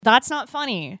That's not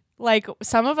funny. Like,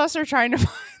 some of us are trying to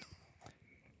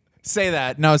Say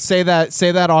that. No, say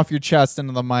that off your chest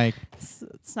into the mic.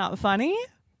 It's not funny.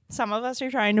 Some of us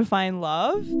are trying to find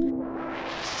love.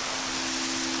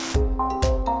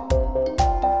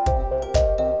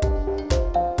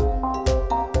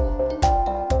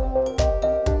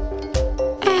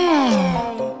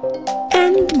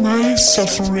 And my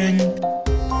suffering.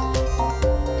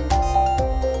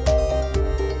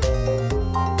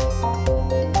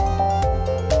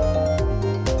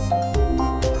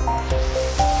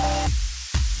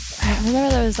 Remember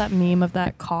there was that meme of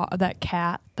that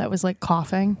cat that was like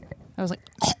coughing? I was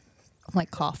like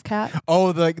cough cat.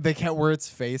 Oh, the cat where its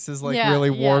face is like Yeah, really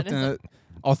yeah, warped, it is and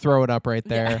I'll throw it up right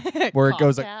there where it Cough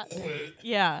goes cat.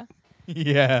 Yeah,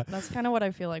 yeah. that's kind of what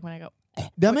I feel like when I go.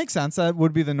 That makes sense. That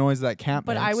would be the noise that cat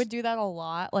But makes. I would do that a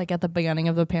lot, like at the beginning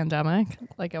of the pandemic.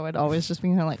 Like I would always just be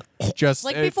kind of like just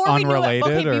before unrelated, we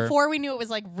knew it. Okay, or before we knew it was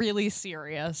like really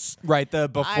serious. right the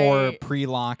before I-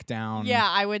 pre-lockdown. Yeah,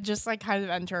 I would just like kind of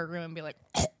enter a room and be like,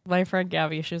 my friend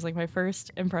Gabby, she was like, my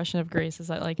first impression of Grace is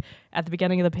that like at the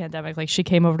beginning of the pandemic, like she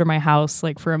came over to my house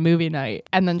like for a movie night,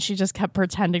 and then she just kept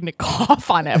pretending to cough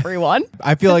on everyone.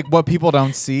 I feel like what people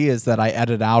don't see is that I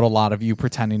edit out a lot of you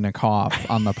pretending to cough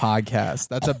on the podcast.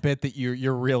 That's a bit that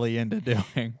you're really into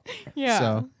doing. Yeah.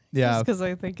 So yeah. Because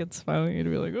I think it's funny to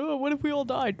be like, oh, what if we all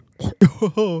died?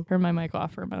 Turn my mic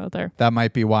off for a minute there. That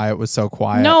might be why it was so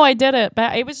quiet. No, I did it,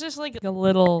 but it was just like a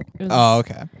little. It was, Oh,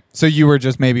 okay. So you were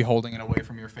just maybe holding it away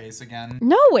from your face again?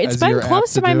 No, it's As been you're close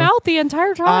apt to to my do. mouth the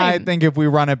entire time. I think if we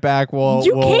run it back, we'll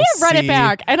You we'll can't run it see.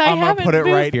 back, and I I'm gonna haven't put it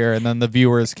moved- right here, and then the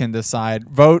viewers can decide.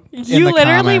 Vote. in You the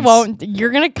literally comments. won't.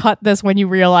 You're gonna cut this when you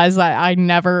realize that I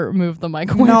never moved the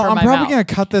mic away No, from I'm my probably mouth. gonna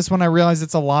cut this when I realize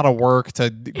it's a lot of work to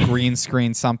green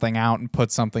screen something out and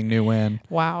put something new in.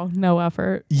 Wow, no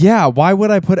effort. Yeah, why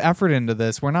would I put effort into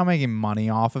this? We're not making money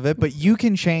off of it, but you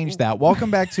can change that. Welcome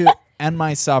back to End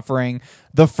My Suffering,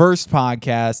 the first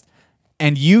podcast.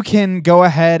 And you can go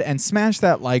ahead and smash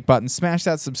that like button, smash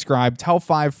that subscribe, tell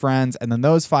 5 friends, and then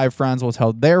those 5 friends will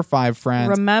tell their 5 friends.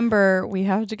 Remember, we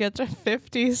have to get to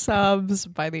 50 subs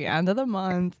by the end of the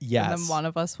month. Yes. And then one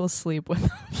of us will sleep with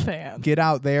a fan. Get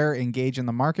out there, engage in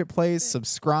the marketplace,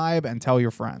 subscribe, and tell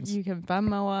your friends. You can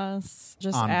Venmo us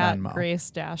just On at Venmo.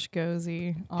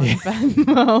 Grace-Gozy on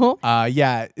Venmo.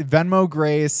 Yeah, Venmo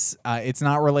Grace. It's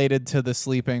not related to the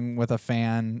sleeping with a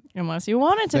fan Unless you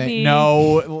want it to thing. be.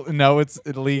 No, it's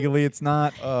legally it's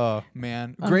not. Oh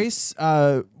man, Grace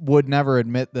would never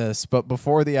admit this, but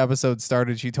before the episode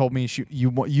started, she told me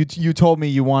you told me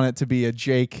you want it to be a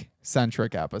Jake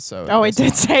centric episode. Oh, I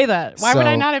did say that. Why would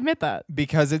I So- not admit that?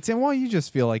 Because it's in. Well, you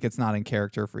just feel like it's not in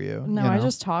character for you. No, you I know?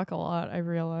 just talk a lot, I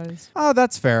realize. Oh,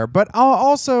 that's fair. But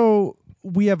also,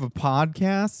 we have a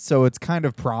podcast, so it's kind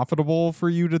of profitable for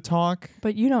you to talk.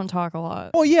 But you don't talk a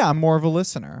lot. Well, yeah, I'm more of a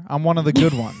listener. I'm one of the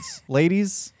good ones.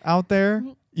 Ladies out there,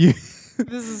 you.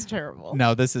 This is terrible.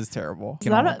 No, this is terrible. Is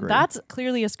Can that all agree. that's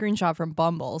clearly a screenshot from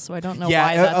Bumble, so I don't know Yeah,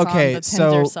 why that's okay, on the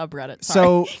Tinder so- subreddit.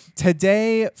 Sorry. So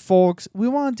today, folks, we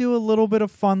want to do a little bit of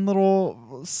fun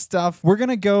little stuff. We're going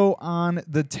to go on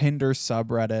the Tinder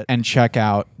subreddit and check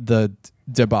out the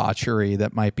debauchery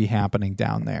that might be happening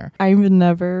down there. I've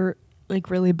never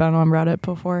really been on Reddit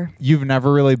before. You've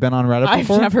never really been on Reddit I've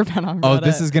before? never been on Reddit. Oh,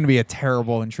 this is going to be a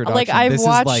terrible introduction. like I've this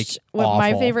watched is what my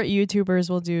awful. favorite YouTubers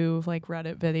will do like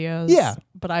Reddit videos. Yeah.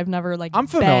 But I've never I'm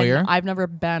familiar. I've never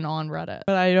been on Reddit.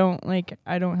 But I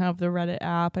don't have the Reddit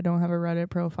app. I don't have a Reddit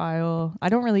profile. I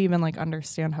don't really even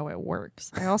understand how it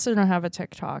works. I also don't have a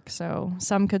TikTok, so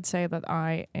some could say that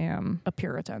I am a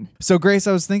Puritan. So, Grace,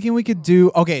 I was thinking we could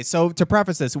do. Okay, so to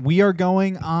preface this, we are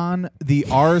going on the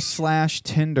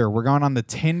r/Tinder. We're going on the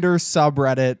Tinder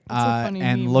subreddit funny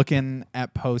and meme. looking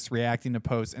at posts, reacting to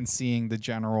posts, and seeing the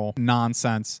general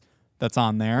nonsense that's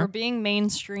on We're there. being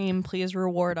mainstream. Please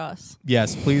reward us.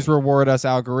 Yes, please reward us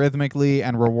algorithmically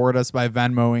and reward us by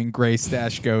Venmoing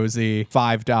Grace-Gozy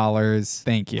 $5.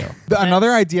 Thank you.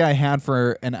 Another idea I had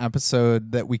for an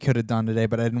episode that we could have done today,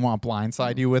 but I didn't want to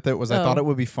blindside you with it, was I Oh. thought it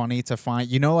would be funny to find,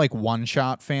 like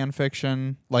one-shot fan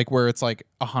fiction, like where it's like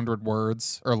 100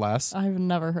 words or less. I've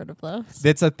never heard of this.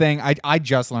 It's a thing. I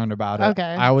just learned about it. Okay.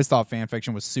 I always thought fan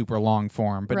fiction was super long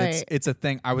form, but Right. it's a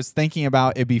thing. I was thinking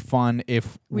about it'd be fun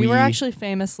if We were actually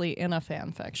famously in a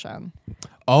fan fiction.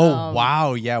 Oh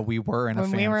wow, yeah, we were in a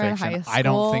when fan we were in fiction. high I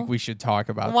don't school. think we should talk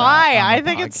about Why? that. on I the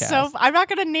think it's so. podcast. I'm not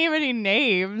going to name any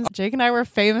names. Jake and I were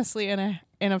famously in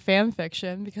a fan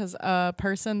fiction because a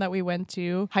person that we went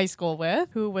to high school with,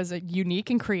 who was a unique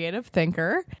and creative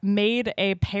thinker, made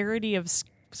a parody of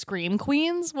Scream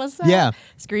Queens. Was that? Yeah.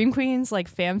 Scream Queens,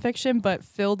 fan fiction, but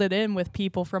filled it in with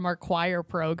people from our choir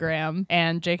program,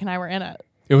 and Jake and I were in it.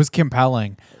 It was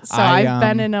compelling. So I've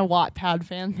been in a Wattpad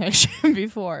fan fiction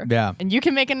before. Yeah. And you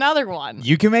can make another one.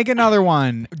 You can make another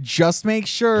one. Just make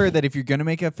sure that if you're going to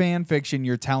make a fan fiction,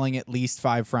 you're telling at least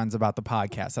 5 friends about the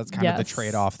podcast. That's kind of the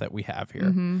trade-off that we have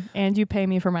here. And you pay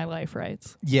me for my life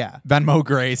rights. Yeah. Venmo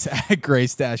Grace at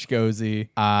Grace-Gozy.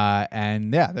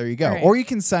 And yeah, there you go. Right. Or you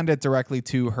can send it directly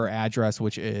to her address,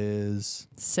 which is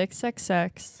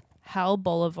 666 Hell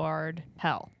Boulevard,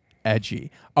 Hell. Edgy.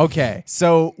 Okay,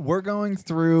 so we're going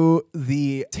through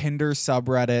the Tinder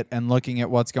subreddit and looking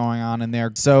at what's going on in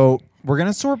there. So we're going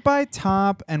to sort by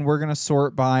top and we're going to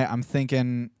sort by, I'm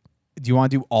thinking, do you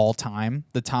want to do all time?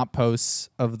 The top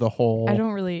posts of the whole... I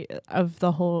don't really, of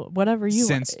the whole, whatever you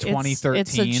Since 2013?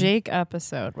 It's a Jake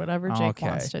episode, whatever Jake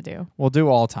wants to do. We'll do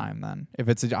all time then. If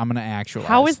it's, I'm going to actualize.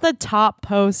 How is the top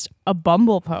post a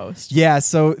Bumble post? Yeah,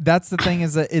 so that's the thing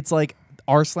is that it's like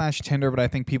r/Tinder, but I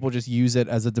think people just use it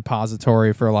as a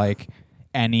depository for like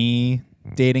any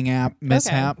dating app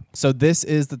mishap. Okay. So this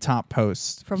is the top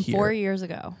post from here. 4 years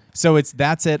ago. So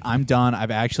that's it. I'm done.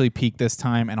 I've actually peaked this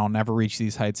time and I'll never reach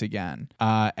these heights again.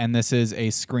 And this is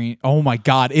a screen. Oh my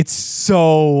God. It's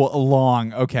so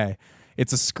long. Okay.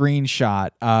 It's a screenshot.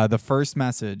 The first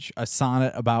message, a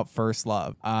sonnet about first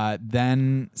love.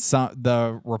 Then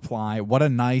the reply, what a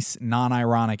nice,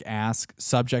 non-ironic ask.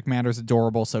 Subject matter's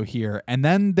adorable, so here. And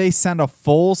then they send a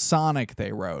full sonnet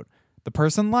they wrote. The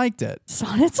person liked it.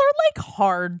 Sonnets are like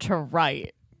hard to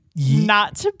write.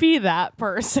 Not to be that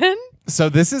person. So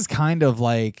this is kind of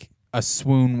like a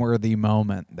swoon-worthy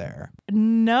moment there.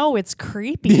 No, it's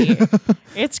creepy.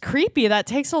 It's creepy. That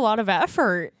takes a lot of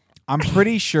effort. I'm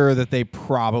pretty sure that they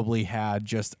probably had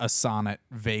just a sonnet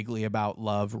vaguely about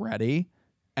love ready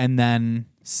and then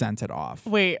sent it off.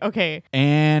 Wait, okay.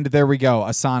 And there we go,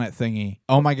 a sonnet thingy.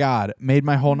 Oh my God, made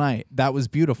my whole night. That was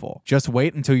beautiful. Just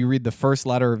wait until you read the first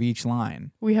letter of each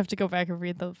line. We have to go back and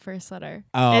read the first letter.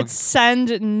 Oh. It's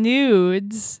send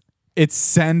nudes. It's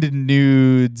send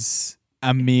nudes.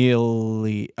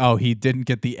 Amelie. Oh, he didn't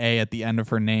get the A at the end of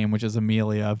her name, which is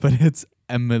Amelia, but it's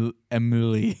Emily.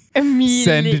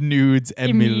 Send nudes,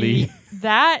 Emily.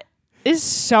 That is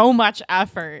so much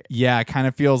effort. Yeah, it kind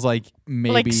of feels like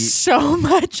maybe like so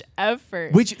much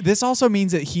effort. Which this also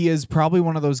means that he is probably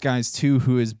one of those guys too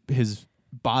who is his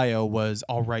bio was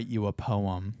I'll write you a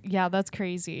poem. Yeah, that's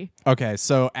crazy. Okay,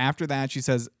 so after that she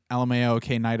says LMAO,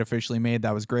 okay, night officially made.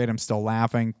 That was great. I'm still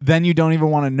laughing. Then you don't even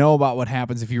want to know about what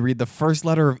happens if you read the first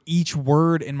letter of each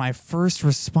word in my first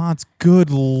response. Good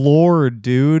Lord,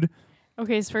 dude.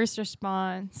 Okay, his first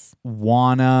response.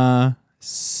 Wanna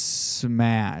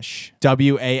smash.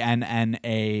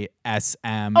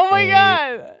 WANNASM. Oh my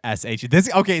God. SH.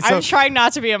 This okay. So I'm trying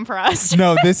not to be impressed.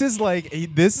 No, this is like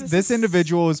this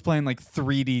individual is playing like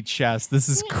 3D chess. This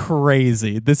is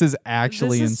crazy. This is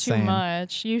actually this is insane. Too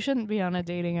much. You shouldn't be on a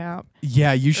dating app.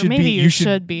 Yeah, you should or maybe be. You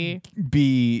should be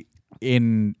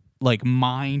in like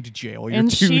mind jail. You're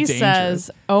and too she dangerous.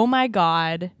 says, "Oh my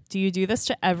God, do you do this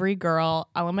to every girl?"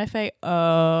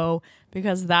 LMFAO.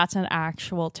 Because that's an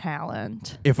actual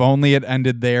talent. If only it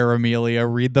ended there, Amelia.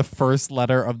 Read the first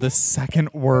letter of the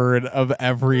second word of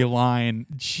every line.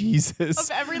 Jesus.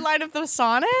 Of every line of the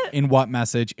sonnet? In what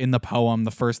message? In the poem,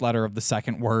 the first letter of the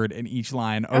second word in each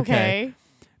line. Okay.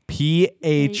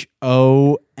 PHONE,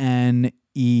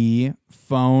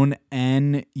 phone,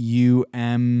 NUMBER.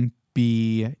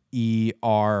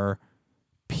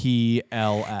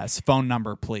 PLS. Phone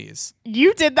number, please.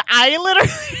 You did I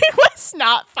literally was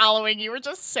not following. You were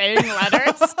just saying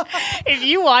letters. If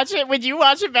you watch it, when you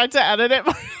watch it back to edit it,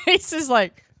 my face is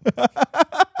like...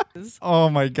 Oh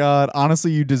my God.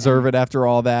 Honestly, you deserve it after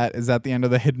all that. Is at the end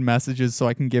of the hidden messages so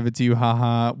I can give it to you.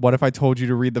 Haha. What if I told you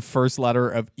to read the first letter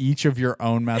of each of your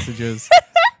own messages?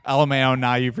 LMAO,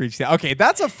 now you've reached that. Okay,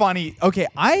 that's a funny... Okay,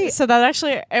 So that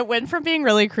actually... It went from being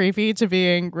really creepy to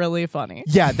being really funny.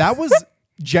 Yeah, that was...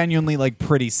 genuinely like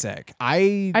pretty sick.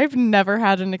 I've never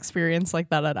had an experience like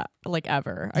that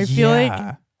ever. I feel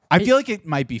like it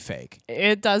might be fake.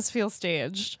 It does feel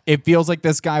staged. It feels like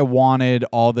this guy wanted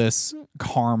all this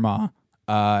karma.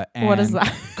 And what is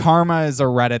that? Karma is a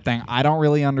Reddit thing. I don't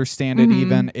really understand it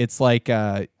even. It's like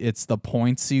it's the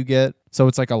points you get. So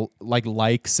it's like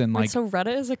likes and like. So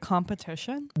Reddit is a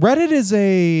competition? Reddit is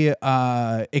a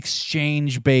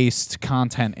exchange-based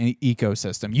content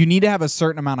ecosystem. You need to have a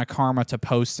certain amount of karma to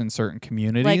post in certain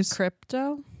communities. Like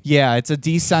crypto? Yeah, it's a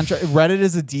Reddit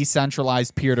is a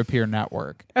decentralized peer-to-peer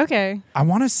network. Okay. I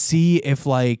want to see if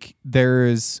like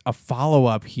there's a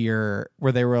follow-up here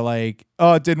where they were like,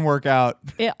 "Oh, it didn't work out."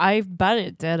 I bet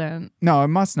it didn't. No, it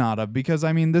must not have, because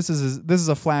I mean, this is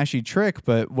a flashy trick,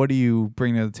 but what do you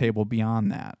bring to the table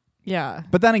beyond that? Yeah.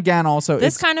 But then again, also,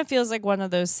 This it's kind of feels like one of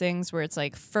those things where it's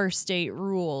like first date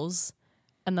rules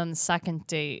and then second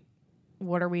date,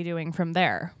 what are we doing from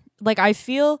there? Like, I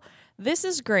feel this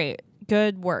is great.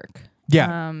 Good work.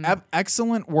 yeah,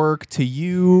 excellent work to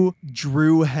you,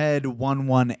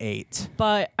 Drewhead118.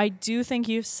 But I do think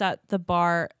you've set the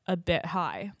bar a bit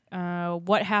high.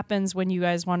 What happens when you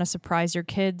guys want to surprise your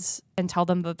kids and tell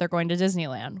them that they're going to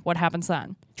Disneyland? What happens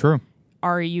then? True.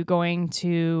 Are you going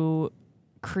to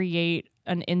create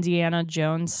an Indiana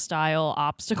Jones style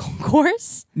obstacle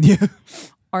course? Yeah.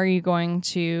 Are you going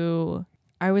to...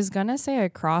 I was going to say a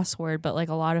crossword, but like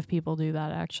a lot of people do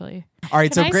that actually. All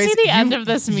right, Can so I Grace, see the end of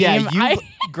this meme? Yeah,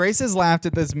 Grace has laughed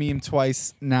at this meme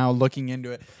twice now looking into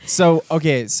it. So,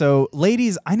 okay, so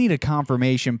ladies, I need a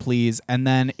confirmation, please. And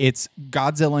then it's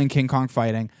Godzilla and King Kong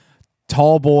fighting.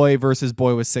 Tall boy versus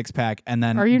boy with six pack, and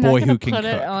then Are you boy not who going to can put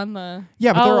cook. it on the...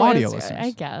 Yeah, but they're audio it's- listeners. I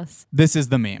guess. This is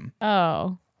the meme.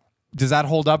 Oh. Does that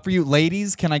hold up for you?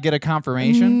 Ladies, can I get a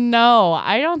confirmation? No,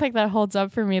 I don't think that holds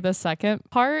up for me, the second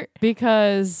part,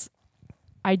 because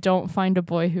I don't find a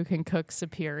boy who can cook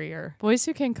superior. Boys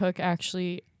who can cook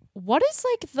actually... What is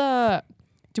like the...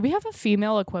 Do we have a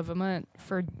female equivalent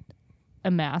for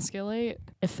emasculate?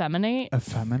 Effeminate?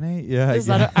 Effeminate? Yeah. Is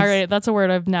that all right? That's a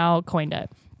word. I've now coined it.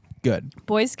 Good.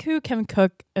 Boys who can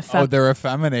cook Oh, they're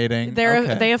effeminating.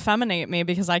 Okay. they effeminate me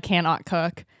because I cannot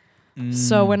cook.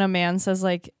 So when a man says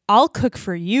like, "I'll cook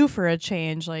for you for a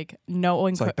change," like no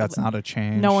one, It's like, that's not a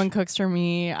change. no one cooks for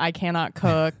me. I cannot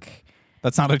cook.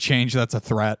 That's not a change. That's a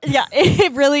threat. Yeah,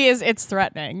 it really is. It's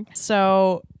threatening.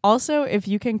 So also, if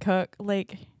you can cook,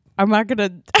 like, I'm not gonna.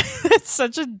 It's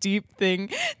such a deep thing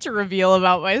to reveal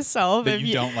about myself. That if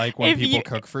you don't like when if people you-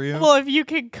 cook for you? Well, if you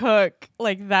can cook,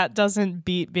 like that doesn't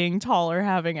beat being tall or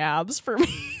having abs for me.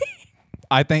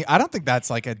 I don't think that's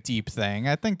like a deep thing.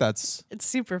 I think that's It's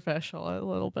superficial a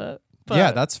little bit. But,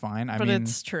 yeah, that's fine. I but mean,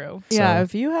 it's true. so- Yeah,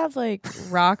 if you have like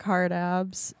rock hard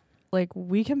abs, like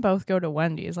we can both go to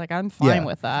Wendy's. Like I'm fine Yeah.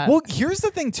 with that. Well, here's the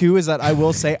thing too is that I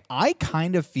will say I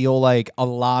kind of feel like a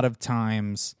lot of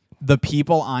times the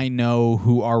people I know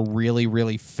who are really,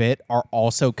 really fit are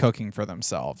also cooking for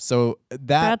themselves. So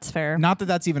That's fair. Not that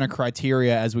that's even a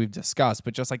criteria as we've discussed,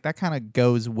 but just like that kind of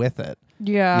goes with it.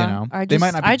 Yeah, you know, I they just,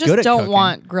 might not be I just good at don't cooking.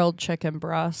 want grilled chicken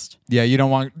breast. Yeah, you don't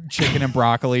want chicken and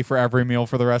broccoli for every meal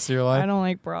for the rest of your life. I don't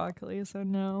like broccoli, so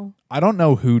no. I don't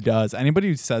know who does. Anybody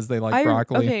who says they like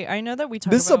broccoli. Okay, I know that we talk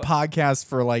This is about a podcast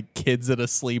for like kids at a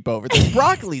sleepover. This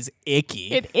broccoli's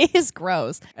icky. it is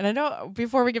gross. And I know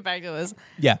before we get back to this,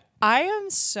 Yeah. I am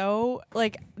so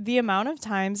like the amount of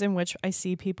times in which I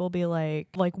see people be like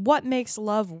what makes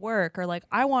love work, or like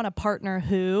I want a partner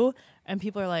who, and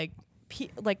people are like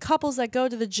couples that go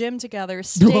to the gym together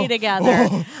stay together.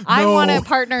 I no. want a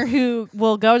partner who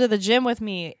will go to the gym with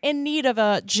me, in need of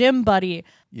a gym buddy.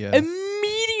 Yeah.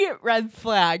 Immediate red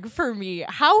flag for me.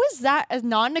 How is that a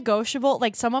non-negotiable?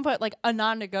 Like someone put like a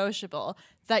non-negotiable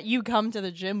that you come to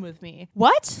the gym with me.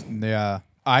 What? Yeah.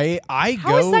 I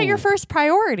How go. is that your first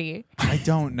priority? I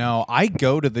don't know. I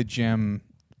go to the gym,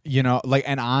 you know, like,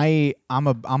 and I'm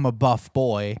a buff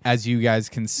boy, as you guys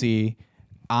can see.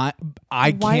 I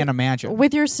Why- can't imagine.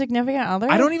 With your significant other?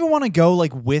 I don't even want to go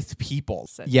like with people.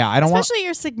 Yeah, I don't want. Especially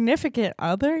your significant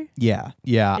other. Yeah.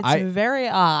 It's very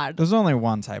odd. There's only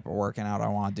one type of working out I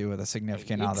want to do with a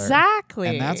significant other. Exactly.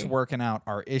 And that's working out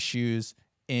our issues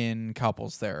in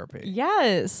couples therapy.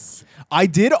 Yes. I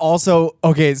did also,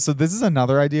 okay, so this is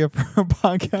another idea for a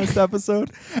podcast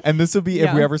episode. And this will be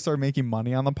if we Yeah. ever start making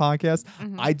money on the podcast.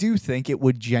 I do think it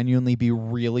would genuinely be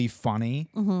really funny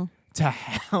to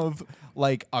have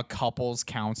like a couples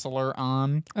counselor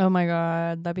on. Oh my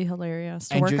God. That'd be hilarious.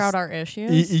 To And work just- out our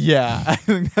issues. Yeah, I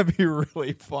think that'd be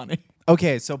really funny.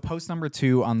 Okay, so post number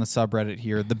 2 on the subreddit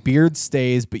here. The beard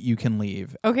stays, but you can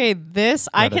leave. Okay, this,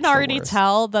 I Reddit's can the already worst.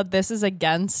 tell that this is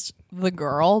against the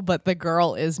girl, but the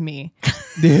girl is me.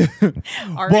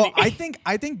 Well, I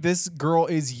think this girl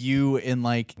is you in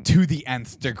like to the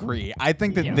nth degree. I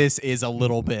think that this is a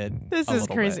little bit. This a is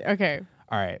little crazy. bit. Okay.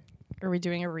 All right. Are we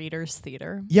doing a reader's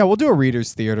theater? Yeah, we'll do a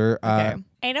reader's theater. Okay.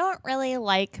 I don't really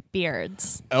like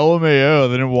beards.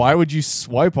 LMAO. Then why would you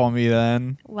swipe on me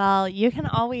then? Well, you can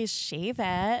always shave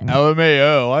it.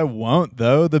 LMAO. I won't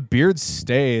though. The beard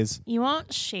stays. You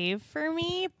won't shave for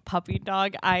me? Puppy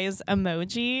dog eyes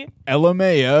emoji.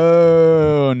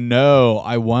 LMAO. No,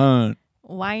 I won't.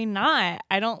 Why not?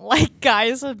 I don't like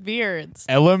guys with beards.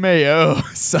 LMAO.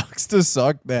 Sucks to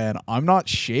suck then. I'm not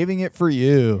shaving it for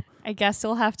you. I guess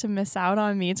you'll have to miss out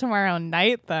on me tomorrow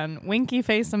night then. Winky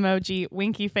face emoji,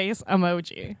 winky face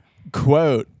emoji.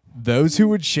 Quote, those who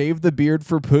would shave the beard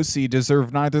for pussy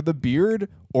deserve neither the beard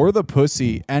or the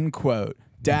pussy, end quote.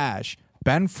 Dash,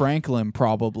 Ben Franklin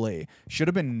probably should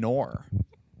have been Nor,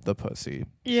 the pussy.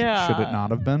 Yeah. Should it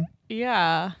not have been?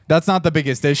 Yeah. That's not the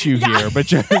biggest issue here, but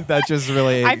that just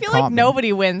really. I feel caught like me.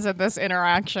 nobody wins at this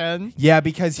interaction. Yeah,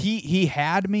 because he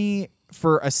had me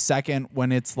for a second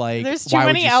when it's like, There's too why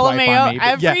would many you swipe on LMAO. me? But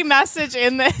Every yeah. message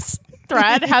in this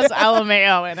thread has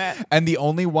LMAO in it. And the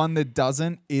only one that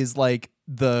doesn't is like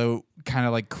the kind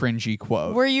of like cringy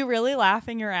quote. Were you really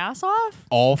laughing your ass off?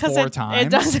 All 'Cause 4 it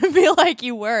times. doesn't feel like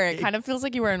you were. It kind of feels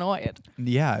like you were annoyed.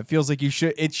 Yeah, it feels like you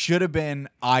should. It should have been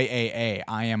IAA.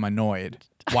 I am annoyed.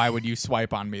 Why would you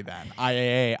swipe on me then?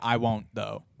 IAA. I won't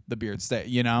though. The beard stay.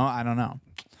 You know. I don't know.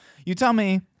 You tell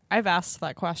me I've asked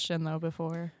that question though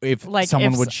before. if Like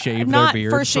someone if would shave not their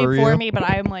beard for shave for for you. me, but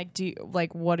I'm like,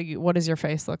 what does your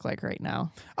face look like right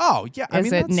now? Oh yeah. I Is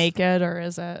mean, it that's- naked or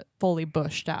is it fully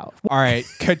bushed out? All right.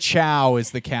 Ka-chow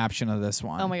is the caption of this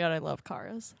one. Oh my god, I love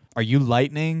cars. Are you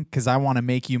lightning? Because I want to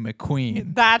make you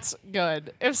McQueen. That's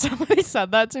good. If somebody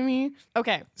said that to me.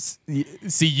 Okay.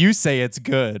 See, you say it's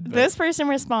good. but- This person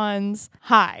responds,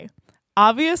 "Hi.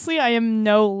 Obviously, I am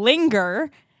no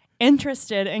longer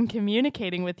interested in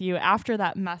communicating with you after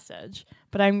that message,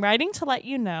 but I'm writing to let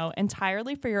you know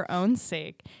entirely for your own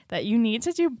sake that you need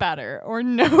to do better or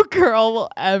no girl will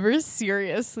ever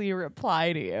seriously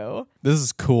reply to you." This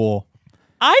is cool.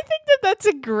 I think that that's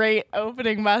a great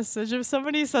opening message. If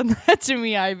somebody said that to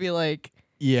me, I'd be like,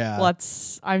 Yeah.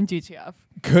 I'm DTF.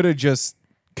 Could have just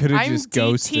I'm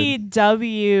ghosted.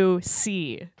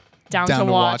 DTWC. Down to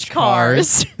watch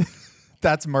cars.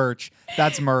 That's merch.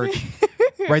 That's merch.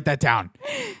 Write that down.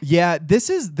 Yeah,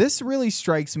 this really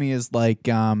strikes me as like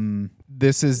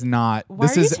this is not Why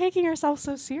this are you is taking yourself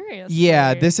so seriously?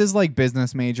 yeah, this is like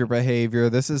business major behavior.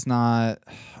 This is not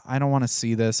I don't want to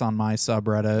see this on my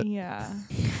subreddit. Yeah.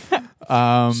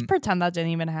 Um Just pretend that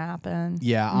didn't even happen.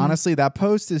 yeah, honestly that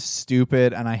post is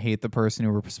stupid and I hate the person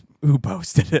who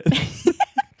posted it.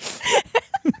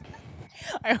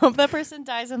 I hope that person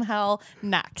dies in hell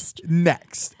next.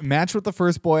 Next, match with the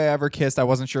first boy I ever kissed. I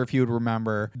wasn't sure if he would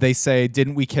remember. They say,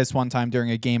 didn't we kiss one time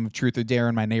during a game of truth or dare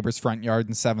in my neighbor's front yard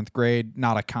in 7th grade?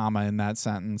 Not a comma in that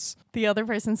sentence. The other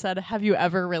person said, "Have you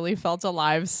ever really felt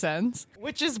alive since?"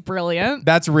 Which is brilliant.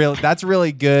 That's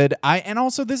really good. And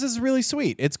also this is really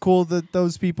sweet. It's cool that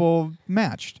those people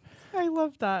matched. I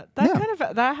love that.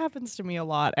 Yeah. That happens to me a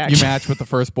lot, You actually. match with the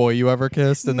first boy you ever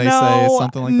kissed and they say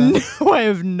something like that? No, I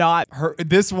have not.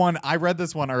 This one, I read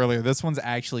this one earlier. This one's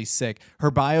actually sick.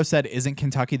 Her bio said, isn't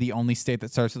Kentucky the only state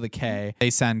that starts with a K? They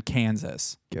send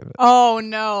Kansas. Give it. Oh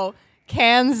no.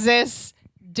 Kansas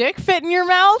dick fit in your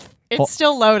mouth? It's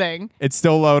still loading. It's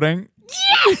still loading.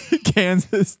 Yeah!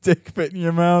 Kansas dick fit in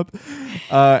your mouth.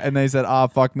 And they said,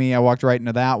 fuck me. I walked right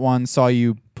into that one. Saw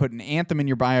you put an anthem in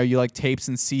your bio. You like tapes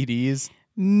and CDs.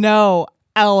 No.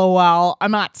 LOL.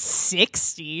 I'm not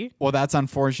 60. Well, that's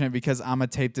unfortunate because I'm going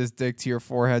to tape this dick to your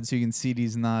forehead so you can see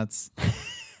these nuts.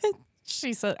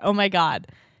 She said, "Oh my God,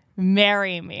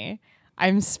 marry me."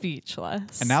 I'm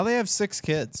speechless. And now they have 6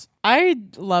 kids. I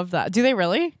love that. Do they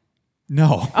really?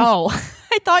 No. Oh,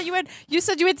 I thought you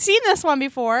said you had seen this one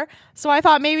before. So I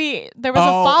thought maybe there was a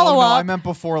Oh, follow no, up. I meant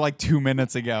before like 2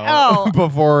 minutes ago. Oh.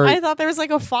 Before. I thought there was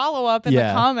like a follow up in Yeah.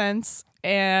 the comments.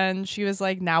 And she was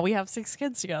like, "Now we have 6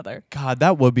 kids together." God,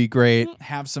 that would be great.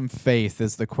 Have some faith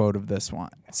is the quote of this one.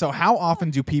 So how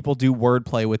often do people do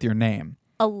wordplay with your name?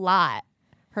 A lot.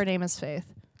 Her name is Faith.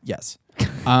 Yes.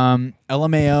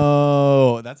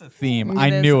 LMAO. That's a theme. I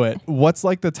is. knew it. What's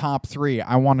like the top 3?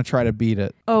 I want to try to beat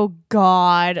it. Oh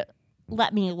God.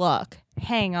 Let me look.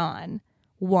 Hang on.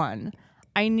 1.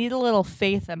 I need a little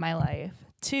faith in my life.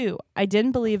 2. I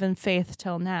didn't believe in faith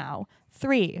till now.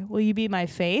 3. Will you be my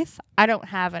faith? I don't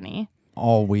have any.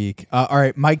 All week. All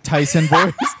right, Mike Tyson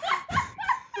voice.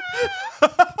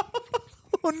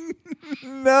 Oh,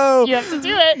 no. You have to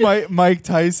do it. Mike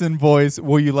Tyson voice.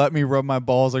 Will you let me rub my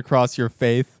balls across your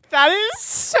faith? That is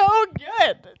so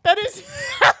good. That is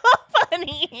so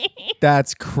funny.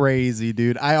 That's crazy,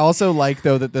 dude. I also like,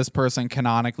 though, that this person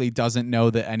canonically doesn't know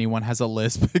that anyone has a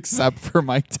lisp except for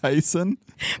Mike Tyson.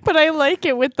 But I like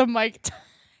it with the Mike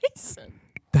Tyson.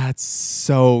 That's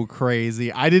so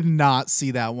crazy. I did not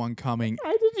see that one coming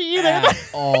I didn't either. at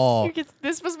all.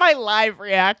 This was my live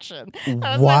reaction. I was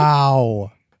like,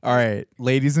 Wow. All right,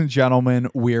 ladies and gentlemen,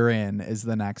 we're in is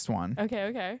the next one.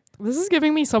 okay. This is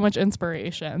giving me so much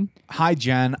inspiration. Hi,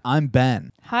 Jen. I'm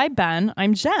Ben. Hi, Ben.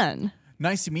 I'm Jen.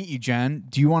 Nice to meet you, Jen.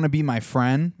 Do you want to be my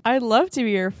friend? I'd love to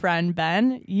be your friend,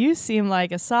 Ben. You seem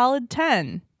like a solid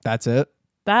 10. That's it.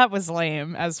 That was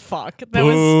lame as fuck. That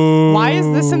was. Why is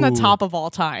this in the top of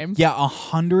all time? Yeah,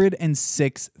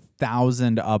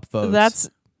 106,000 upvotes. That's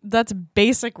That's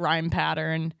basic rhyme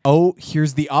pattern. Oh,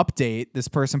 here's the update. This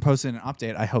person posted an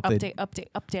update. I hope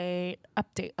Update.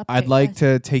 I'd like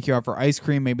to take you out for ice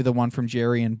cream, maybe the one from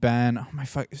Jerry and Ben. Oh my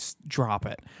fuck, drop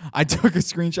it. I took a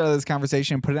screenshot of this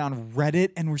conversation and put it on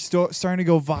Reddit, and we're still starting to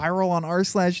go viral on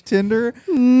r/Tinder.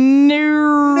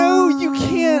 No, you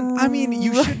can't. I mean,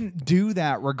 you shouldn't do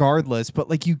that regardless, but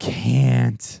like you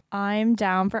can't. I'm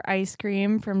down for ice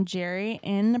cream from Jerry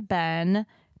and Ben.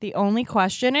 The only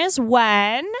question is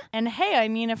when. And hey, I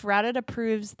mean, if Reddit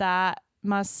approves, that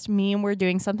must mean we're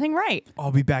doing something right.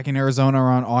 I'll be back in Arizona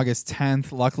on August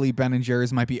 10th. Luckily, Ben and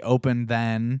Jerry's might be open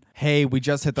then. Hey, we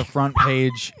just hit the front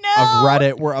page of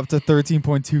Reddit. We're up to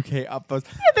 13.2K upvotes.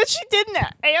 Yeah, that she didn't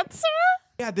answer?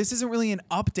 Yeah, this isn't really an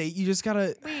update. You just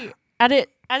gotta... Wait,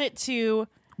 edit to...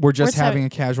 We're just having a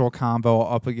casual combo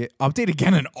update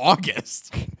again in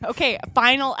August. Okay,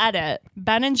 final edit.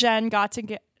 Ben and Jen got to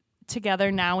get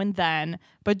together now and then,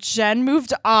 but Jen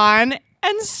moved on,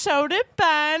 and so did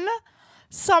Ben.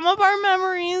 Some of our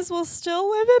memories will still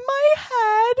live in my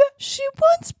head. She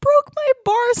once broke my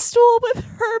bar stool with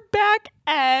her back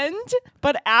end,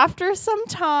 but after some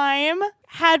time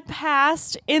had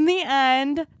passed, in the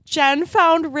end, Jen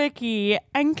found Ricky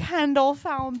and Kendall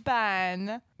found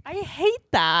Ben. I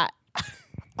hate that.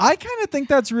 I kind of think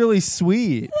that's really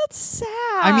sweet. That's sad.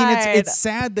 I mean, it's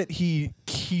sad that he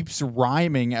keeps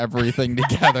rhyming everything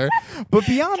together. But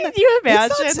beyond that, you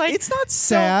imagine? It's not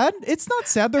sad. It's not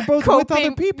sad. They're both with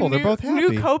other people. They're both happy.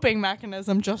 New coping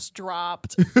mechanism just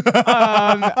dropped.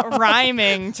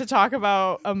 Rhyming to talk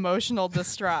about emotional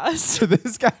distress. So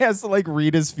this guy has to like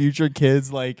read his future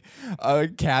kids like a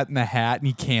Cat in the Hat, and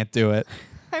he can't do it.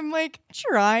 I'm like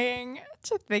trying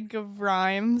to think of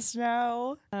rhymes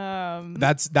now.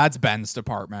 That's Ben's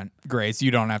department, Grace.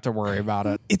 You don't have to worry about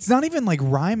it. It's not even like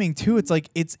rhyming too. It's like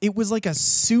it was like a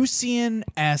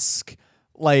Seussian-esque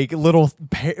like little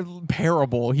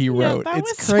parable he wrote. That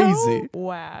it's was crazy. So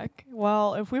whack.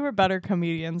 Well, if we were better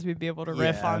comedians, we'd be able to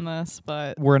riff on this,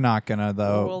 but we're not gonna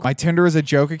though. My Tinder is a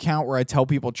joke account where I tell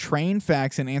people train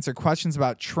facts and answer questions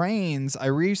about trains. I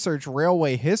research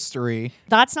railway history.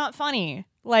 That's not funny.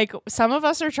 Like, some of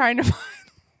us are trying to find...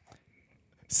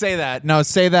 Say that. No,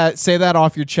 say that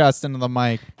off your chest into the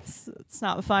mic. It's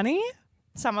not funny.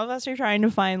 Some of us are trying to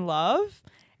find love,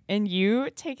 and you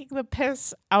taking the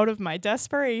piss out of my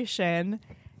desperation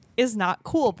is not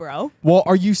cool, bro. Well,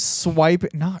 are you swiping?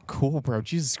 Not cool, bro.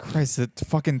 Jesus Christ. It's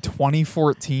fucking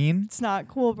 2014. It's not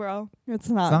cool, bro. It's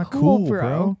not cool,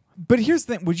 bro. But here's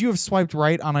the thing. Would you have swiped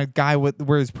right on a guy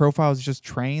where his profile is just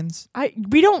trains?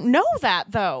 We don't know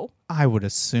that, though. I would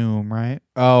assume, right?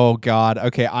 Oh, God.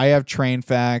 Okay, I have train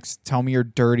facts. Tell me your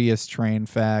dirtiest train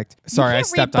fact. Sorry, I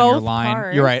stepped on your line.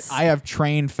 Parts. You're right. I have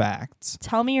train facts.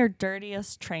 Tell me your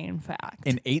dirtiest train fact.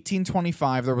 In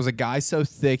 1825, there was a guy so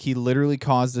thick he literally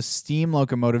caused a steam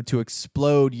locomotive to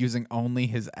explode using only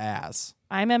his ass.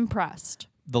 I'm impressed.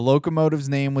 The locomotive's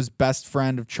name was Best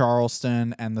Friend of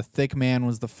Charleston, and the thick man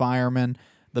was the fireman.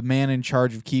 The man in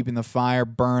charge of keeping the fire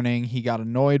burning, he got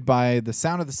annoyed by the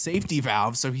sound of the safety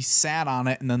valve, so he sat on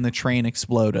it, and then the train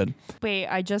exploded. Wait,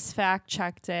 I just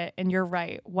fact-checked it, and you're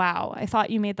right. Wow, I thought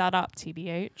you made that up,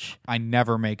 TBH. I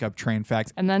never make up train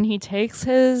facts. And then he takes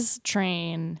his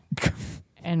train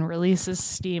and releases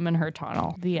steam in her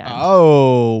tunnel. The end.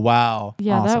 Oh, wow.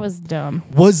 Yeah, awesome. That was dumb.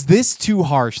 Was this too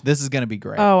harsh? This is going to be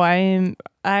great. Oh,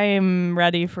 I'm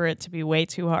ready for it to be way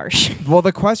too harsh. Well,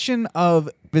 the question of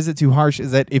is it too harsh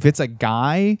is that if it's a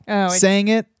guy saying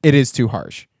it is too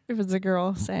harsh. If it's a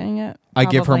girl saying it, I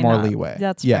give her more not. leeway.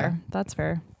 That's fair. That's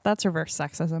fair. That's reverse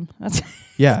sexism.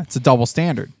 Yeah, it's a double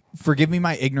standard. Forgive me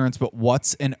my ignorance, but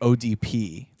what's an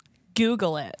ODP?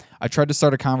 Google it. I tried to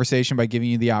start a conversation by giving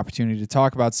you the opportunity to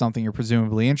talk about something you're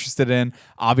presumably interested in.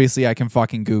 Obviously, I can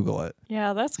fucking Google it.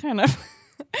 Yeah, that's kind of...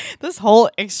 This whole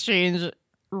exchange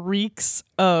reeks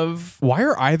of... Why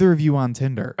are either of you on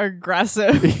Tinder?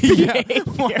 Aggressive Yeah.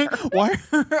 Why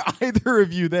are either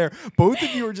of you there? Both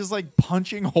of you are just like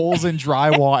punching holes in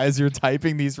drywall as you're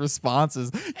typing these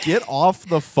responses. Get off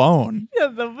the phone. Yeah,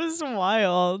 that was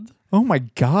wild. Oh my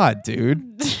God,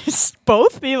 dude.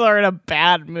 Both people are in a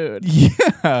bad mood.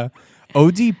 Yeah.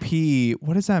 ODP,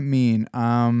 what does that mean?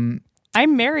 I'm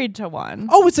married to one.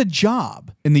 Oh, it's a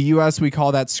job. In the US, we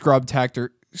call that scrub tech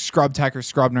or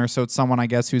scrub nurse. So it's someone, I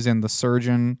guess, who's in the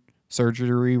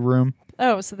surgery room.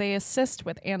 Oh, so they assist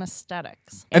with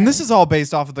anesthetics. And this is all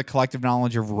based off of the collective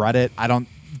knowledge of Reddit.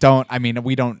 I mean,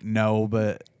 we don't know,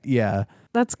 but yeah.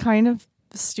 That's kind of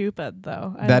stupid,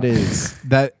 though.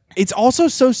 It's also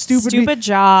so stupid. Stupid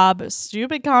job,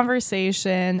 stupid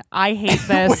conversation. I hate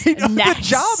this. Wait, no, Next. the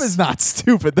job is not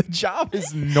stupid. The job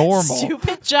is normal.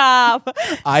 Stupid job.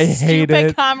 I hate Stupid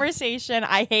it. conversation.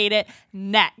 I hate it.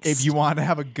 Next. If you want to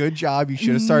have a good job, you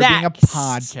should have started being a Next.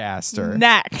 podcaster.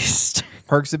 Next.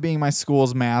 Perks of being my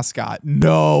school's mascot.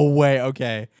 No way.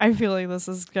 Okay. I feel like this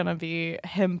is going to be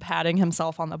him patting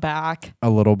himself on the back. A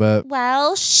little bit.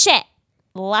 Well, shit.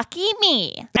 Lucky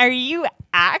me. Are you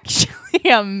actually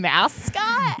a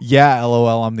mascot? Yeah,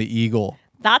 LOL, I'm the eagle.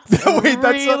 That's Wait,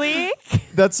 that's really...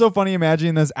 That's so funny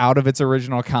imagining this out of its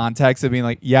original context of being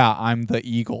like, yeah, I'm the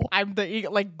eagle. I'm the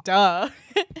eagle. Like, duh.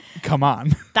 Come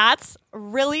on. That's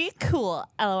really cool,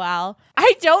 LOL.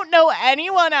 I don't know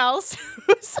anyone else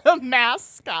who's a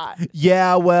mascot.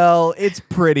 Yeah, well, it's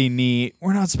pretty neat.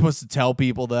 We're not supposed to tell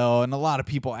people, though, and a lot of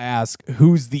people ask,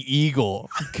 who's the eagle?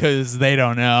 Because they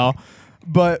don't know.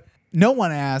 But no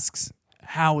one asks,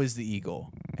 how is the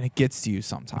eagle? And it gets to you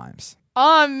sometimes.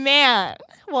 Oh, man.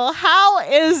 Well, how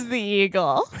is the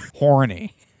eagle?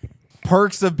 Horny.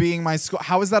 Perks of being my school.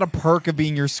 How is that a perk of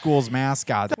being your school's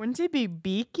mascot? Wouldn't he be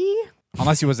beaky?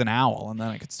 Unless he was an owl, and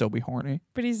then it could still be horny.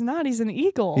 But he's not. He's an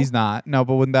eagle. He's not. No,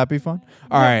 but wouldn't that be fun?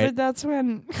 All right. But that's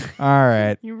when All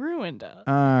right. you ruined it.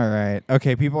 All right.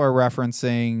 Okay, people are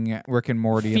referencing Rick and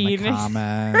Morty in the Phoenix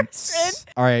comments.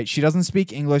 person. All right, she doesn't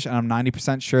speak English, and I'm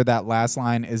 90% sure that last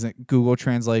line isn't Google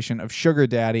translation of sugar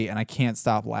daddy, and I can't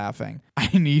stop laughing. I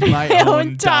need my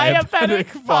own diabetic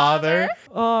father.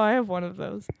 Oh, I have one of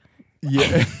those.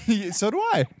 Yeah, so do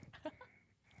I.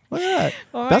 Look at that.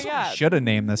 Oh my That's what God. we should have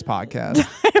named this podcast.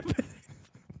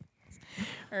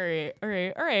 All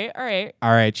right.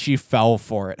 All right, she fell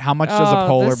for it. How much does a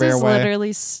polar this bear is weigh?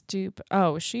 literally stupid.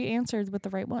 Oh, she answered with the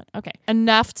right one. Okay.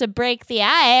 Enough to break the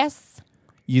ice.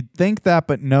 You'd think that,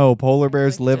 but no. Polar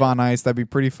bears like live it. on ice. That'd be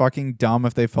pretty fucking dumb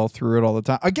if they fell through it all the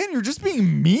time. Again, you're just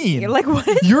being mean. Like,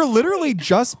 what? You're literally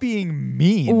just being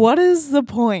mean. What is the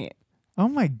point? Oh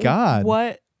my God.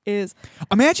 What is...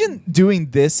 Imagine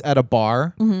doing this at a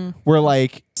bar Mm-hmm. where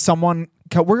like someone,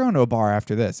 we're going to a bar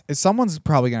after this. Someone's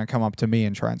probably going to come up to me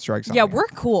and try and strike something. Yeah, we're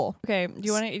cool. Okay, do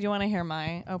you want to hear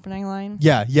my opening line?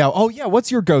 Yeah. Oh yeah.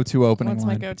 What's your go-to opening What's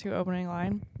line? my go-to opening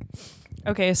line?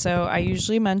 Okay, so I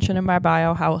usually mention in my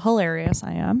bio how hilarious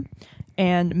I am.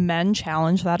 And men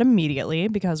challenge that immediately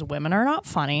because women are not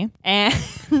funny. And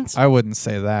I wouldn't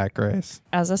say that, Grace.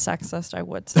 as a sexist, I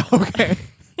would say. Okay.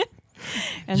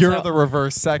 And You're so the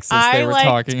reverse sexist they were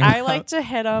talking about. I like to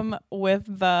hit them with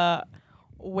the,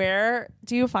 where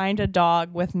do you find a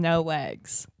dog with no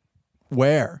legs?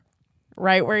 Where?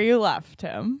 Right where you left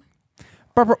him.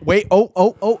 Wait. Oh.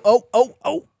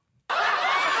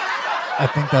 I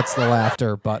think that's the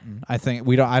laughter button. I think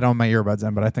I don't have my earbuds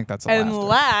in, but I think that's the laughter.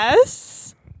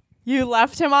 Unless you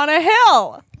left him on a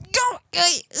hill.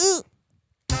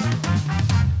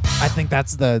 I think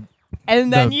that's the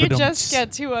And then The you badumts. just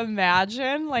get to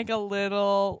imagine like a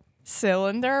little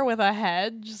cylinder with a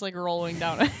head just like rolling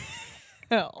down a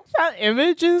hill. That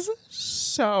image is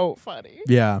so funny.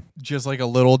 yeah, just like a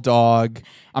little dog.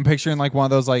 I'm picturing like one of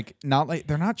those like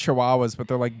they're not chihuahuas, but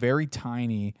they're like very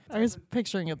tiny. I was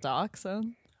picturing a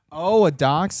dachshund. Oh, a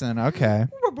dachshund. Okay.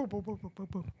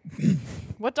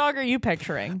 What dog are you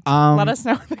picturing? Um, Let us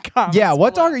know in the comments. Yeah,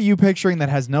 what below. dog are you picturing that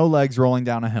has no legs rolling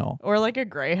down a hill? Or like a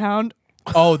greyhound.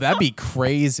 Oh, that'd be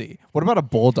crazy. What about a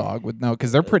bulldog with no?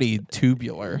 Because they're pretty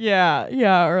tubular.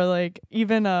 Yeah. Or like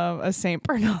even a Saint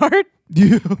Bernard.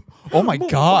 Oh my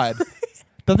God.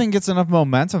 That thing gets enough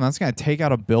momentum. That's going to take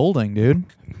out a building, dude.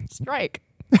 Strike.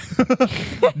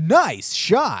 Nice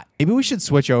shot. Maybe we should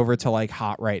switch over to like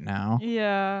hot right now.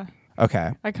 Yeah.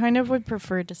 Okay. I kind of would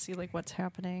prefer to see like what's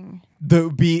happening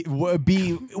Be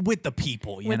with the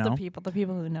people, you with know? the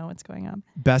people who know what's going on.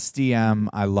 Best DM,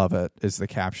 I love it, is the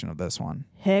caption of this one.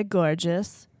 Hey,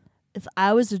 gorgeous. If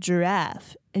I was a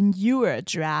giraffe and you were a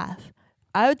giraffe,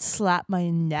 I would slap my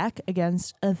neck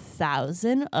against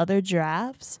 1,000 other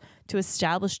giraffes to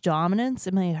establish dominance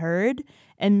in my herd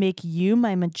and make you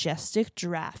my majestic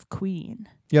giraffe queen.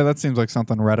 Yeah, that seems like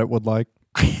something Reddit would like.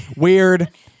 Weird.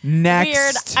 Next.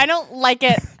 Weird. I don't like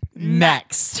it.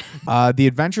 Next. The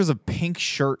Adventures of Pink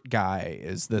Shirt Guy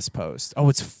is this post. Oh,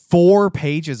 it's 4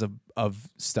 pages of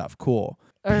stuff. Cool.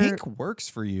 Pink works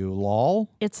for you, lol.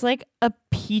 It's like a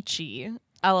peachy.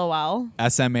 LOL.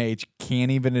 SMH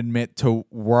can't even admit to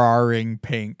wearing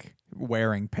pink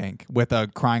with a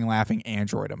crying laughing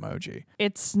android emoji.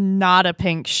 It's not a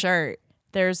pink shirt.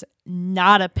 There's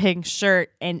not a pink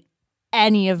shirt in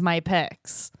any of my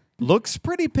pics. Looks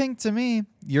pretty pink to me.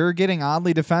 You're getting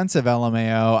oddly defensive,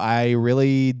 LMAO. I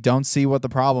really don't see what the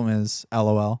problem is,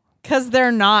 LOL. 'Cause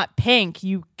they're not pink,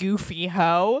 you goofy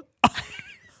hoe.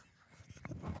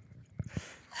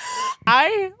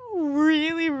 I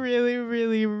really, really,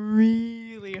 really,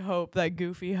 really hope that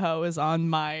goofy hoe is on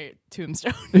my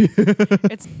tombstone.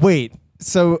 It's Wait.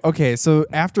 So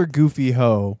after Goofy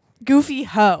Ho, goofy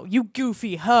hoe, you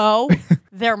goofy hoe.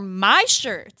 They're my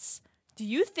shirts. Do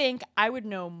you think I would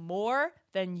know more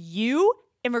than you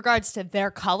in regards to their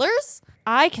colors?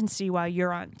 I can see why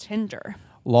you're on Tinder.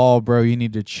 lol, bro, you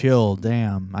need to chill.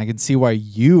 Damn. I can see why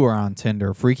you are on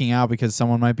Tinder, freaking out because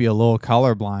someone might be a little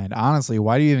colorblind. Honestly,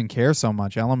 why do you even care so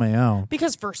much? LMAO.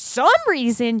 Because for some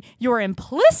reason, you're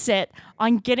implicit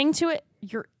on getting to it.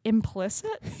 You're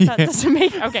implicit? That doesn't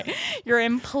make... Okay. You're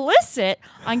implicit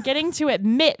on getting to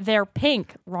admit they're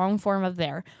pink. Wrong form of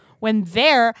there. When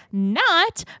they're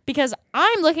not, because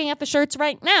I'm looking at the shirts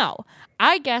right now.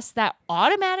 I guess that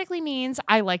automatically means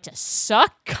I like to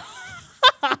suck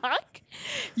cock.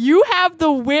 You have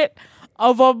the wit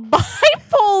of a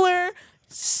bipolar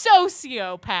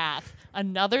sociopath.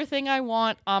 Another thing I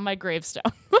want on my gravestone.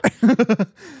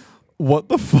 What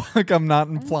the fuck? I'm not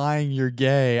implying you're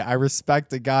gay. I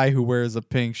respect a guy who wears a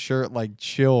pink shirt. Like,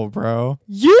 chill, bro.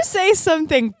 You say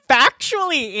something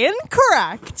factually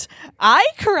incorrect. I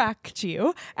correct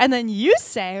you. And then you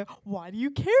say, why do you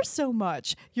care so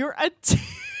much? You're a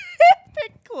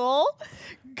typical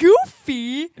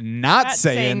goofy, Not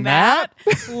saying that.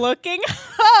 looking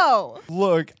hoe.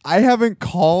 Look, I haven't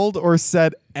called or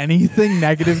said anything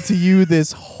negative to you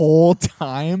this whole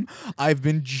time. I've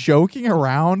been joking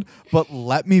around, but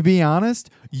let me be honest,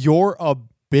 you're a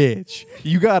bitch.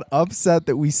 You got upset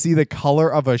that we see the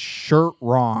color of a shirt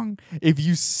wrong. If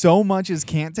you so much as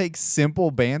can't take simple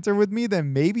banter with me,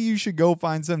 then maybe you should go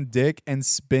find some dick and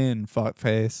spin,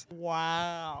 fuckface.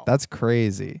 Wow. That's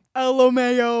crazy.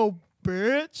 LMAO,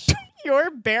 bitch.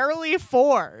 You're barely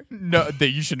 4. No,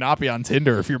 that you should not be on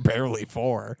Tinder if you're barely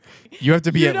 4. You have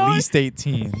to be You at don't- least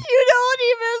 18. You don't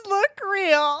even look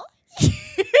real.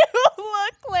 You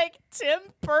look like Tim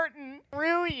Burton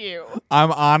through you.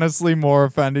 I'm honestly more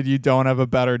offended you don't have a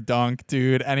better dunk,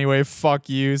 dude. Anyway, fuck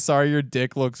you. Sorry your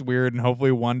dick looks weird, and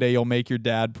hopefully one day you'll make your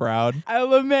dad proud.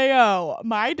 LMAO.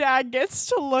 My dad gets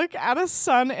to look at a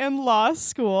son-in-law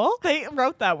school. They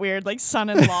wrote that weird, like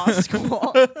son-in-law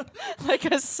school. Like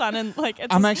a son-in, like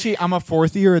it's I'm a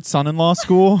fourth year at son-in-law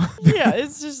school. yeah,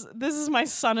 it's just, this is my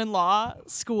son-in-law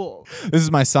school. This is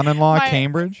my son-in-law, My-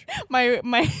 Cambridge.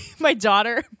 My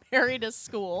daughter married a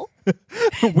school.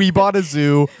 We bought a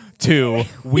zoo. 2,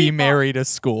 we married a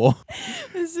school.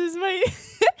 This is my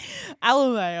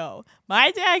LMAO.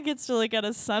 My dad gets to look at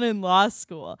a son-in-law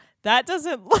school. That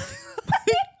doesn't look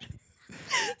like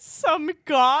some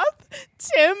goth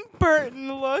Tim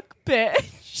Burton look,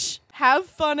 bitch. Have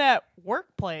fun at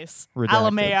workplace.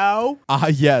 Redacted. LMAO.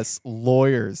 Yes,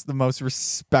 lawyers, the most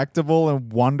respectable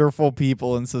and wonderful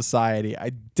people in society.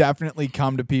 I definitely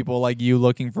come to people like you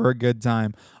looking for a good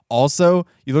time. Also,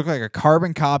 you look like a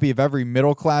carbon copy of every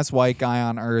middle-class white guy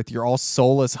on earth. You're all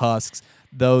soulless husks,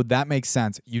 though that makes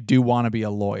sense. You do want to be a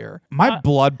lawyer. My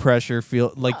blood pressure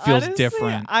feels Honestly,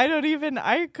 different. I don't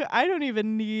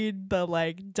even need the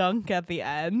like dunk at the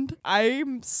end.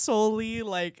 I'm solely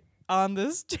like on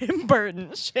this Tim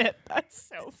Burton shit. That's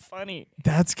so funny.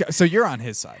 So you're on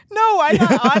his side. No, I'm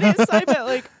not on his side, but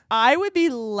like I would be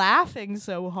laughing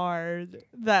so hard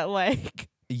that like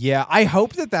Yeah, I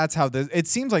hope that's how this. It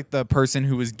seems like the person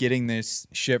who was getting this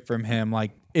shit from him,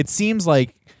 like it seems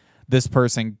like this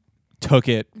person took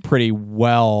it pretty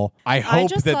well. I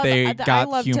hope that they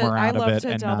got humor out of it to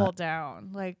and double not.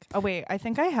 down. Like, oh wait, I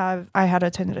think I had a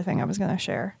Tinder thing I was gonna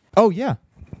share. Oh yeah,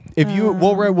 if you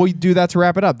we'll do that to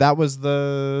wrap it up. That was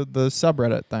the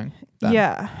subreddit thing. Then.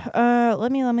 Yeah.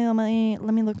 Let me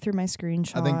look through my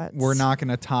screenshots. I think we're not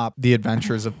gonna top the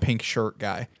adventures of Pink Shirt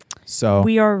Guy. So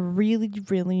we are really,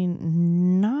 really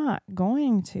not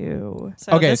going to.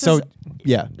 So okay, this so is,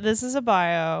 yeah, this is a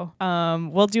bio.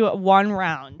 We'll do it one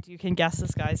round. You can guess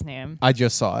this guy's name. I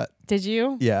just saw it. Did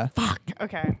you? Yeah. Fuck.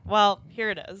 Okay. Well,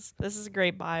 here it is. This is a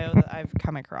great bio that I've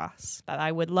come across that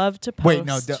I would love to post. Wait,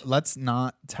 no, let's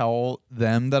not tell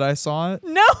them that I saw it,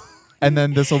 No. and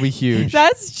then this will be huge.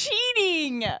 That's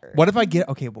cheating. What if I get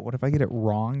but what if I get it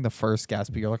wrong the first guess?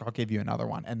 But you're like, I'll give you another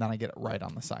one, and then I get it right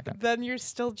on the second. Then you're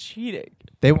still cheating.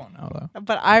 They won't know though.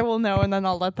 But I will know, and then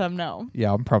I'll let them know.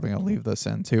 Yeah, I'm probably gonna leave this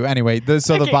in too. Anyway, the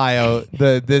Okay. bio,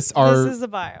 this This is the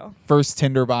bio. first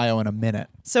Tinder bio in a minute.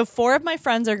 So 4 of my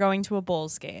friends are going to a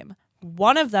Bulls game.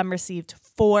 One of them received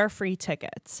 4 free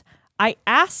tickets. I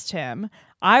asked him,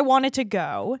 I wanted to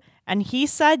go, and he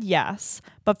said yes,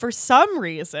 but for some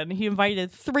reason he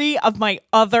invited 3 of my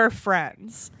other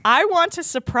friends. I want to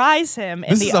surprise him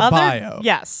and This the is a other bio.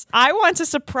 Yes. I want to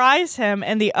surprise him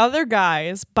and the other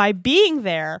guys by being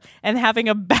there and having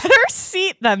a better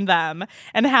seat than them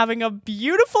and having a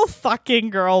beautiful fucking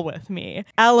girl with me.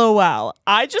 LOL.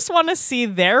 I just want to see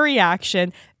their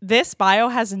reaction. This bio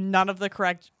has none of the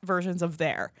correct versions of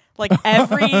there. Like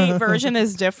every version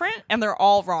is different and they're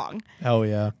all wrong. Hell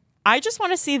yeah. I just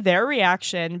want to see their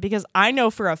reaction because I know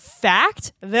for a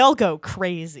fact they'll go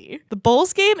crazy. The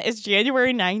Bulls game is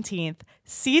January 19th.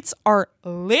 Seats are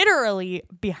literally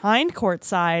behind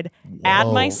courtside. Add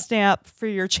my Whoa. stamp for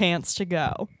your chance to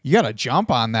go. You got to jump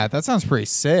on that. That sounds pretty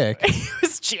sick. It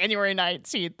was January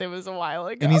 19th. It was a while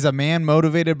ago. And he's a man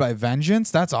motivated by vengeance.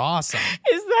 That's awesome.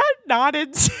 Is that not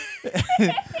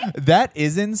insane? That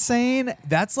is insane.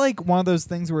 That's like one of those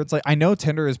things where it's like, I know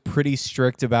Tinder is pretty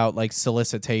strict about like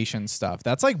solicitation stuff.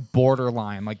 That's like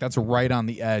borderline. Like that's right on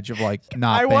the edge of like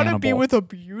not I want to be bannable. with a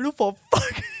beautiful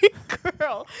fucking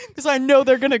girl because I know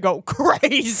they're going to go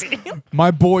crazy. My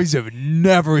boys have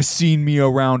never seen me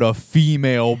around a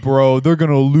female, bro. They're going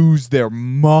to lose their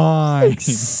mind.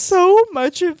 So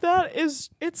much of that is,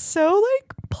 it's so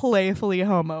like playfully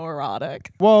homoerotic.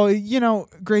 Well, you know,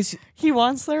 Grace, He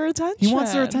wants their attention. he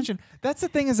wants their attention. That's the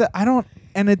thing is that I don't,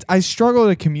 and I struggle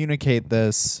to communicate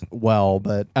this well,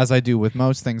 but as I do with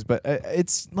most things, but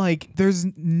it's like there's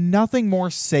nothing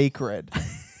more sacred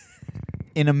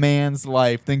in a man's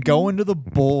life than going to the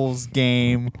Bulls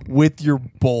game with your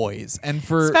boys. And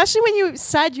for Especially when you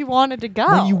said you wanted to go.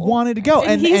 when you wanted to go.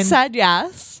 And he said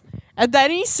yes. And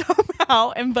then he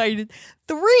somehow invited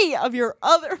 3 of your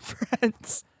other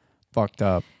friends. fucked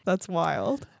up. That's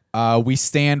wild. We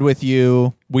stand with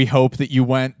you. We hope that you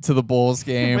went to the Bulls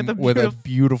game with a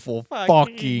beautiful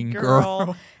fucking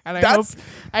girl. And That's-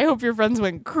 I hope your friends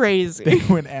went crazy. They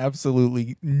went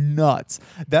absolutely nuts.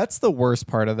 That's the worst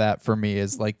part of that for me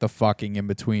is like the fucking in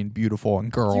between beautiful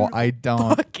and girl. I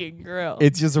don't. Fucking girl.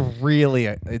 It's just really,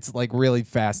 it's like really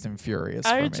fast and furious.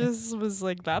 For I me. just was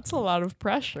like, that's a lot of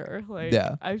pressure. Like,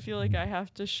 Yeah. I feel like I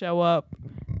have to show up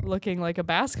looking like a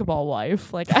basketball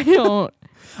wife. Like, I don't.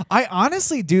 I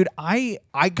honestly, dude, I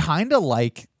kind of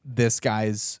like this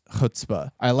guy's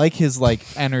chutzpah. I like his like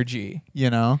energy.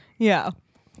 You know. Yeah.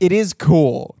 It is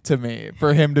cool to me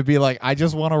for him to be like, I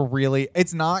just want to really.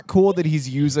 It's not cool that he's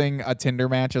using a Tinder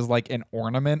match as like an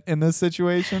ornament in this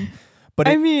situation, but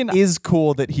I it mean- is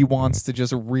cool that he wants to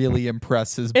just really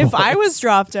impress his boys. If I was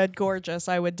drop dead gorgeous,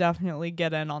 I would definitely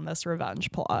get in on this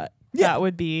revenge plot. Yeah. That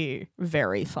would be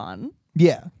very fun.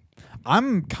 Yeah.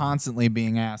 I'm constantly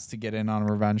being asked to get in on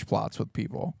revenge plots with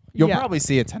people. You'll Yeah. probably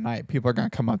see it tonight. People are going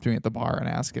to come up to me at the bar and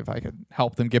ask if I could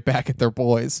help them get back at their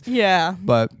boys. Yeah.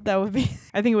 But That would be,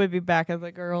 I think it would be back at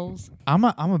the girls. I'm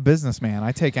a businessman.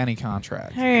 I take any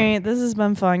contract. All right. This has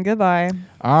been fun. Goodbye.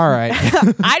 All right.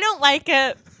 I don't like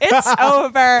it. It's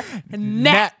over.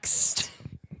 Next.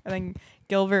 And then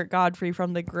Gilbert Godfrey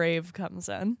from the grave comes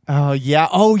in. Oh yeah.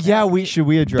 Should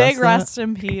we address Big that? rest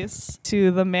in peace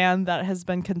to the man that has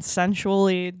been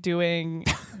consensually doing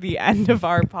the end of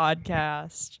our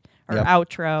podcast, our Yep.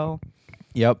 outro.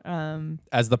 Yep. Um,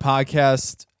 As the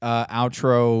podcast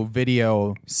outro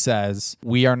video says,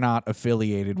 we are not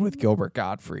affiliated with Gilbert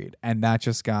Gottfried, and that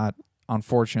just got,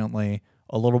 unfortunately,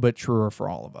 a little bit truer for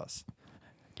all of us.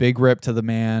 Big rip to the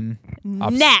man.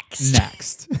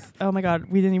 Next. Oh my God,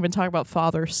 we didn't even talk about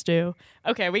Father Stew.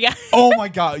 Okay, we got. Oh my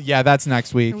God. Yeah, that's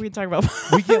next week. We talk about.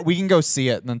 we can go see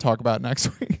it and then talk about it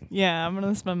next week. Yeah, I'm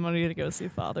gonna spend money to go see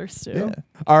Father Stew. Yeah.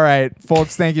 All right,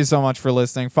 folks, thank you so much for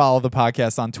listening. Follow the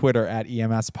podcast on Twitter at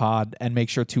EMSPod and make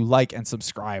sure to like and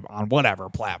subscribe on whatever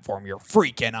platform you're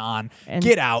freaking on. And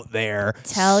Get out there.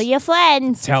 Tell your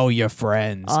friends. Tell your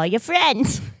friends. All your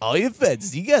friends. All your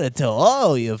friends. You got to tell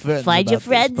all your friends. Find your about this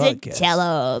friends and podcast.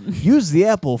 tell them. Use the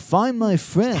Apple Find My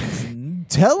Friends and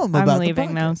tell them I'm about leaving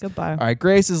the now. podcast. Goodbye. All right,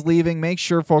 Grace is leaving. Make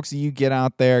sure, folks, that you get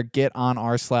out there, get on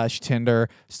r/Tinder,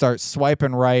 start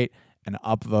swiping right and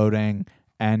upvoting,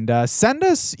 and send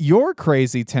us your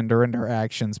crazy Tinder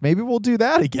interactions. Maybe we'll do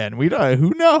that again. We don't.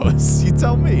 Who knows? You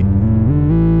tell me.